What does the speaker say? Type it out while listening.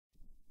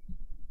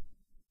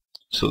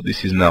So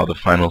this is now the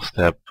final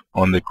step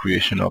on the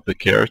creation of the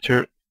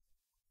character,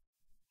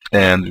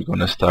 and we're going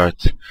to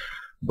start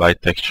by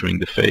texturing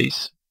the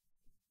face.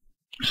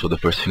 So the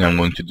first thing I'm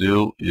going to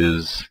do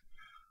is,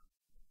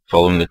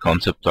 following the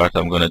concept art,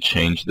 I'm going to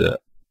change the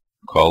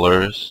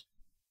colors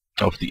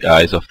of the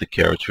eyes of the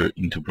character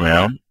into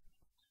brown.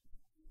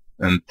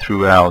 And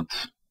throughout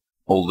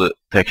all the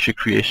texture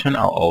creation,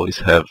 I'll always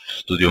have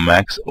Studio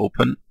Max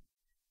open,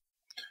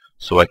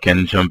 so I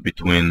can jump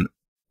between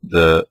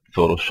the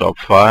Photoshop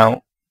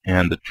file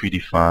and the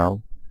 3D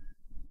file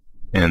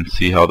and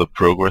see how the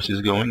progress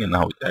is going and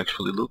how it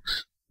actually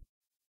looks.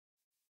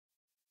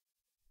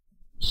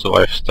 So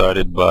I've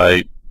started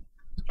by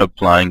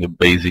applying a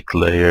basic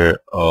layer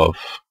of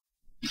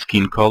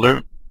skin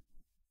color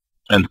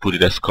and put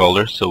it as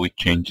color, so it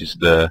changes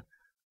the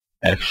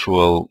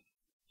actual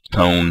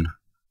tone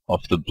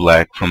of the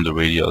black from the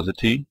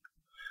radiosity,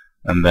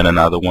 and then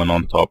another one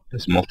on top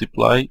as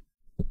multiply.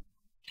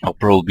 I'll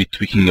probably be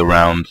tweaking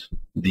around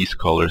these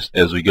colors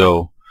as we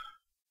go,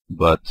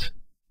 but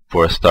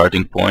for a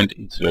starting point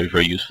it's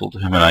very useful to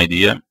have an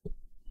idea.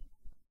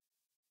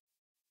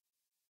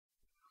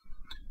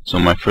 So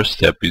my first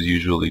step is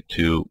usually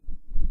to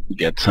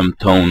get some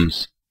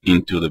tones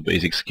into the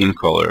basic skin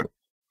color.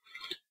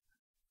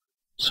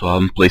 So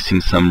I'm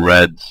placing some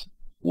reds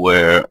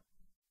where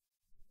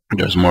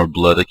there's more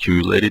blood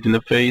accumulated in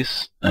the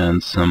face,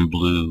 and some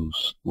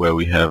blues where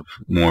we have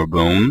more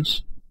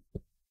bones,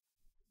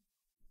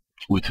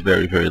 with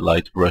very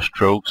light brush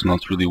strokes.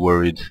 Not really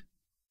worried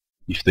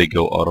if they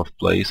go out of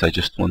place. I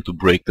just want to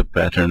break the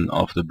pattern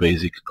of the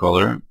basic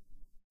color.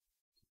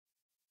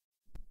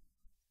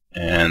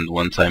 And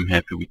once I'm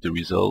happy with the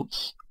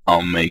results,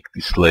 I'll make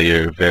this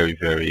layer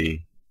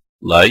very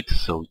light,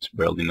 so it's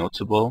barely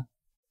noticeable.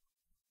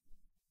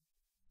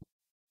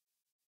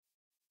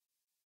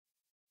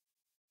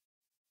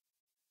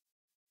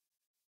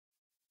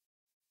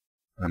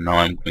 And now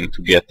I'm going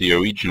to get the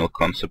original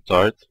concept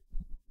art,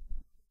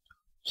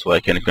 so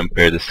I can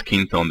compare the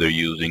skin tone they're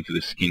using to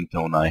the skin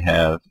tone I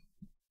have,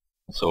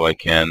 so I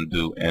can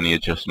do any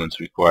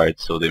adjustments required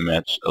so they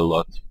match a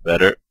lot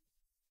better.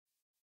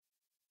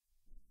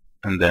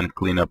 And then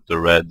clean up the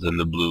reds and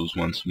the blues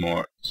once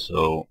more,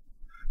 so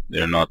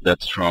they're not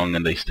that strong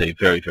and they stay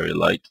very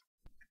light.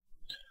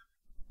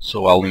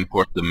 So I'll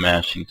import the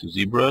mesh into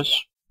ZBrush,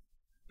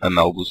 and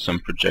I'll do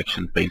some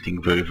projection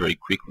painting very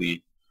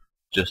quickly,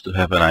 just to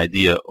have an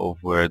idea of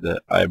where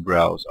the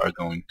eyebrows are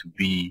going to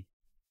be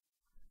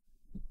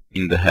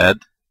in the head.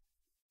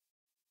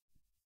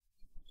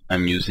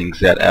 I'm using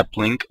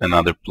ZAppLink,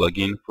 another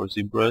plugin for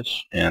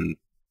ZBrush, and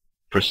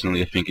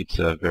personally I think it's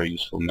a very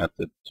useful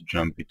method to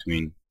jump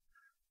between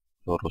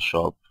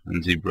Photoshop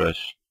and ZBrush,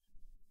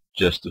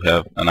 just to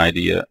have an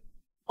idea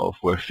of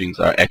where things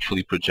are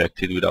actually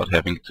projected without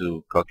having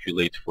to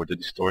calculate for the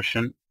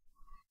distortion.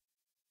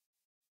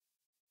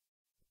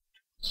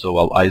 So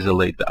I'll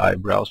isolate the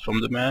eyebrows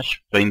from the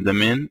mesh, paint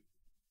them in,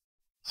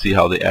 see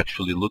how they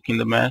actually look in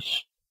the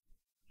mesh,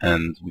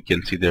 and we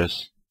can see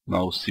there's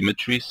no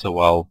symmetry, so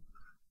I'll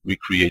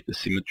recreate the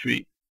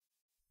symmetry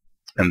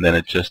and then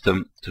adjust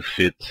them to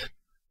fit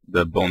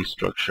the bone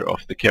structure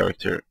of the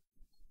character.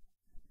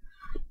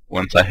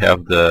 Once I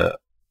have the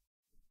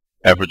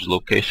average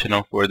location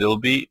of where they'll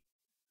be,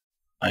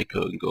 I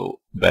can go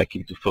back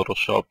into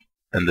Photoshop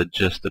and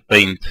adjust the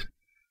paint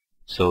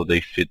so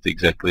they fit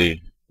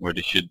exactly where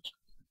they should.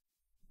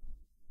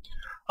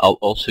 I'll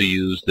also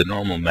use the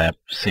normal map,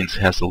 since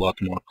it has a lot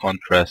more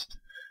contrast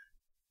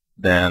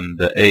than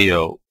the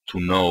AO, to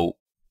know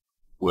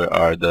where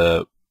are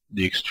the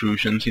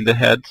extrusions in the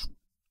head.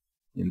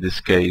 In this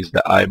case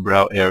the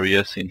eyebrow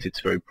area, since it's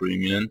very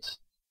prominent,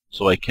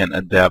 so I can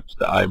adapt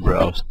the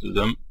eyebrows to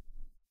them.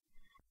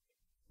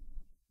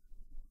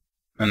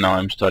 And now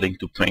I'm starting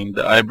to paint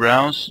the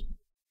eyebrows.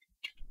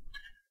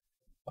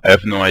 I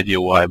have no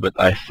idea why, but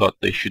I thought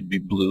they should be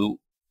blue,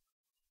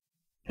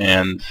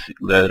 and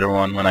later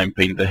on when I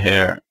paint the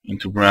hair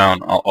into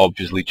brown, I'll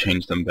obviously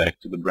change them back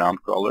to the brown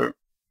color.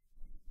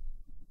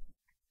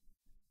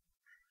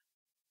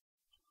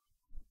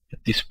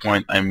 At this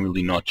point I'm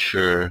really not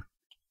sure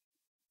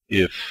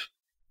if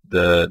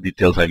the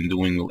details I'm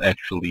doing will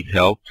actually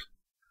help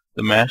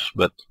the mesh,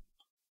 but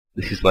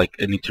this is like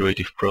an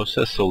iterative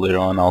process, so later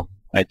on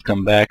I'd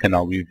come back and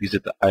I'll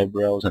revisit the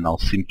eyebrows and I'll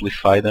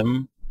simplify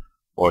them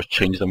or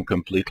change them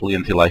completely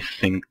until I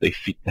think they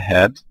fit the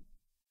head.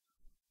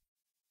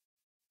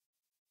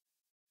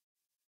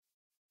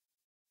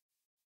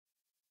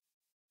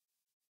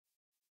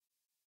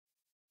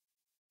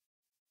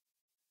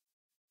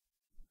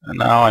 And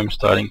now I'm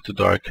starting to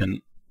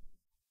darken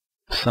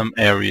some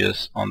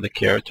areas on the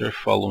character,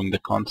 following the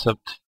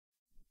concept,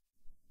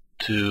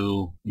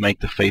 to make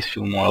the face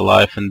feel more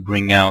alive and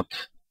bring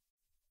out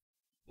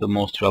the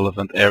most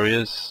relevant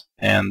areas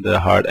and the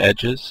hard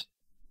edges.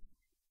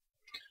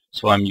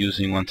 So I'm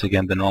using once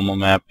again the normal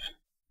map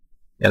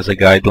as a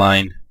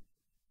guideline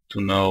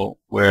to know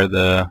where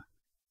the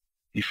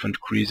different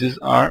creases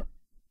are.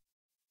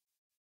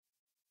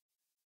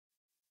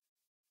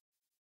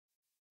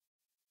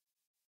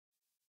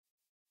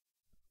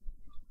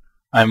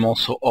 I'm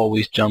also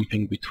always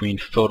jumping between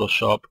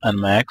Photoshop and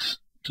Max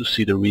to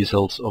see the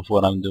results of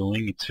what I'm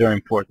doing. It's very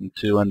important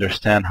to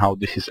understand how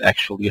this is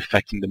actually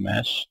affecting the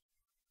mesh.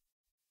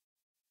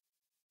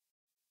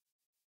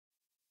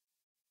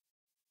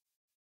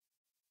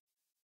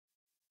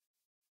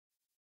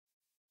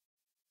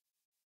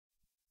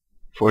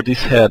 For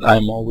this head,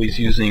 I'm always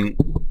using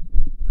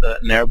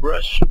an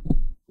airbrush.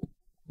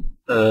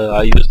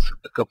 I used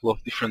a couple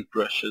of different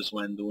brushes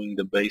when doing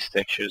the base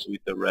textures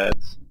with the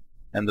reds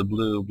and the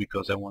blue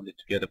because I wanted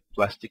to get a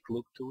plastic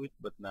look to it,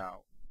 but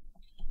now.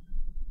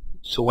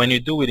 So when you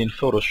do it in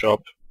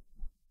Photoshop,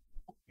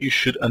 you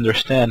should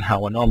understand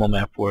how a normal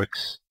map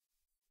works.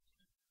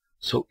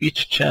 So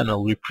each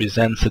channel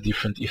represents a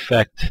different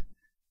effect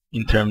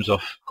in terms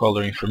of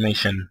color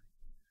information.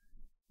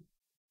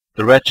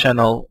 The red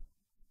channel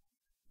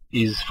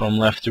is from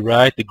left to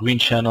right, the green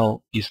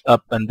channel is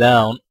up and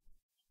down,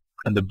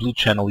 and the blue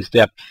channel is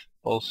depth.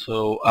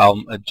 Also,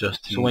 I'm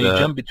adjusting so when you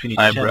jump between each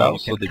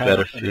eyebrows so they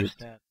better fit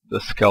the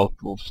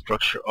skeletal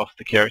structure of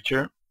the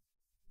character.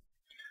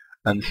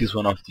 And this is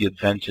one of the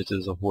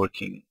advantages of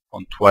working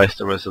on twice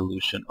the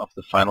resolution of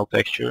the final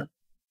texture.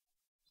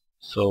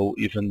 So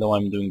even though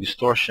I'm doing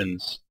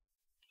distortions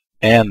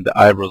and the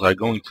eyebrows are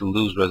going to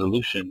lose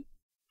resolution,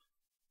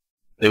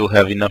 they will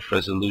have enough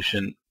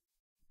resolution.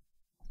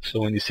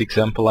 So in this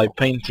example I'm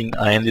painting,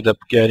 I ended up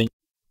getting,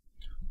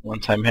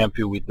 once I'm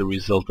happy with the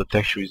result the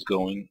texture is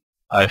going,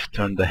 I've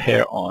turned the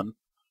hair on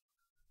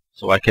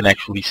so I can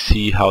actually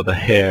see how the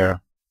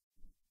hair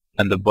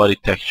and the body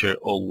texture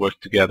all work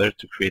together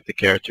to create the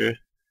character.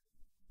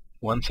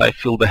 Once I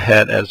feel the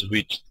head has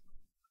reached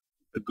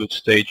a good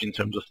stage in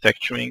terms of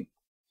texturing,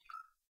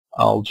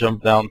 I'll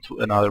jump down to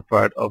another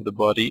part of the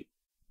body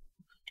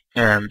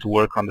and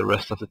work on the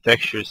rest of the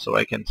textures so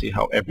I can see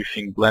how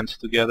everything blends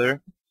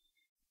together.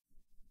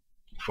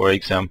 For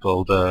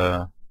example,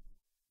 the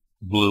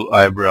blue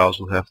eyebrows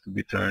will have to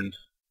be turned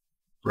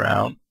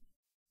brown.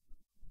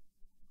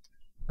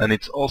 And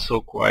it's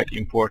also quite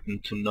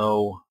important to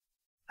know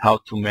how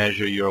to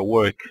measure your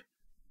work,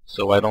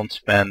 so I don't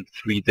spend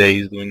 3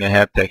 days doing a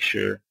head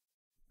texture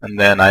and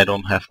then I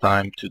don't have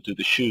time to do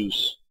the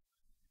shoes.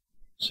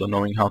 So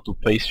knowing how to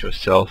pace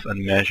yourself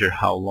and measure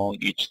how long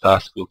each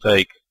task will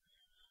take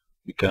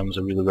becomes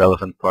a really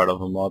relevant part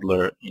of a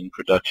modeler in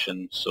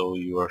production, so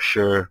you are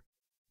sure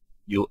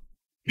you'll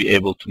be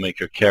able to make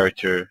your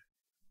character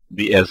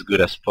be as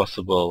good as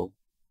possible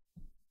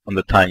on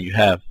the time you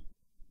have.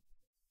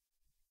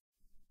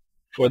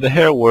 For the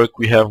hair work,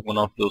 we have one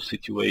of those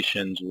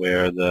situations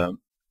where the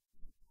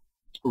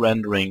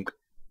rendering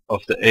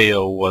of the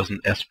AO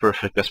wasn't as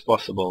perfect as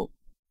possible.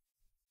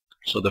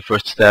 So the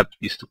first step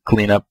is to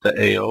clean up the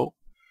AO.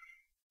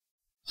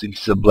 Since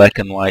it's a black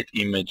and white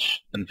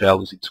image and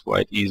values, it's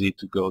quite easy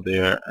to go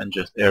there and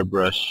just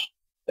airbrush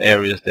the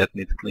areas that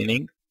need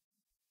cleaning.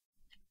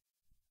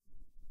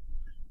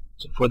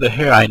 So for the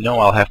hair, I know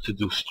I'll have to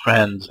do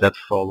strands that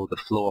follow the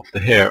flow of the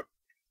hair.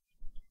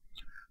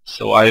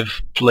 So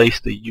I've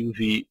placed the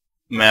UV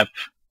map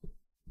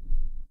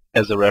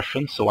as a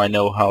reference, so I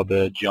know how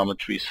the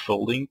geometry is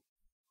folding.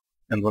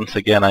 And once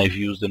again, I've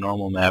used the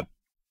normal map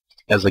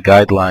as a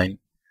guideline,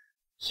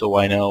 so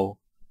I know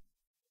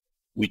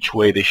which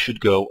way they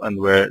should go and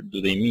where do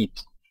they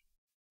meet.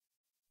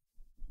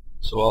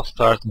 So I'll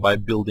start by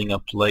building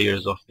up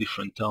layers of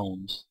different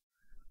tones.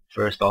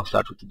 First, I'll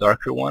start with the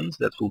darker ones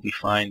that will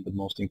define the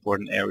most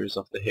important areas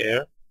of the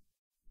hair,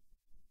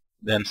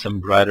 then some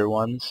brighter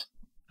ones,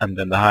 and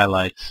then the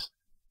highlights.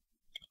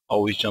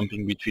 Always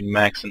jumping between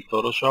Max and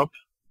Photoshop,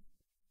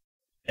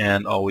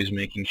 and always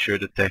making sure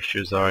the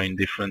textures are in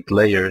different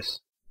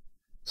layers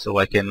so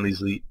I can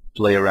easily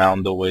play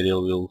around the way they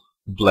will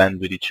blend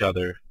with each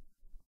other.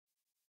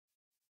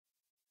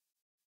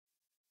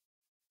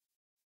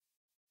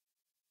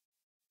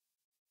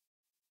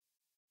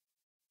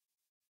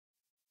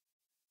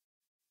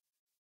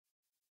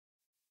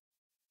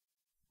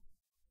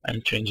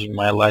 I'm changing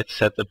my light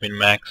setup in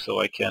Max so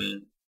I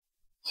can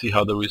see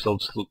how the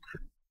results look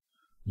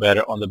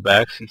better on the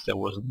back since there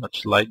wasn't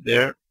much light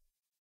there.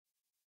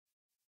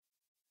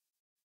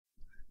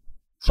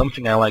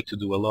 Something I like to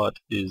do a lot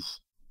is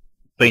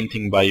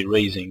painting by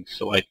erasing,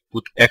 so I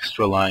put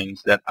extra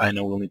lines that I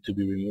know will need to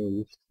be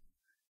removed,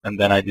 and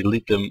then I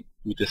delete them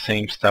with the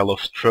same style of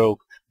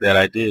stroke that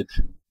I did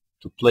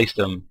to place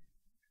them.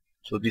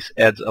 So this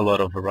adds a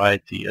lot of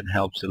variety and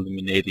helps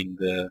eliminating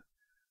the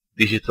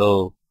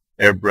digital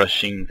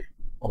airbrushing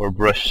or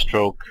brush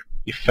stroke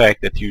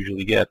effect that you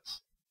usually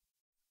gets.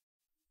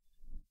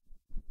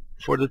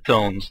 For the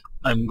tones,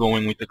 I'm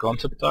going with the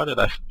concept art that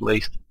I've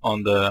placed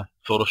on the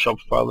Photoshop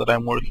file that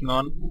I'm working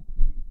on.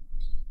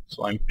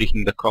 So I'm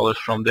picking the colors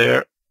from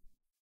there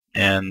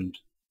and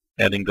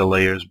adding the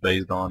layers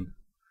based on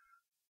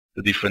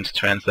the different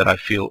strands that I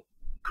feel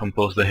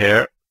compose the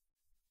hair.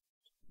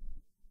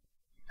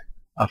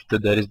 After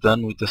that is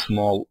done, with a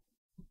small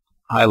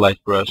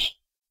highlight brush,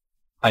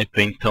 I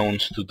paint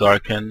tones to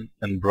darken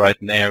and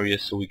brighten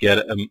areas so we get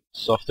a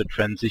softer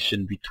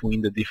transition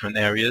between the different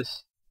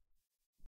areas.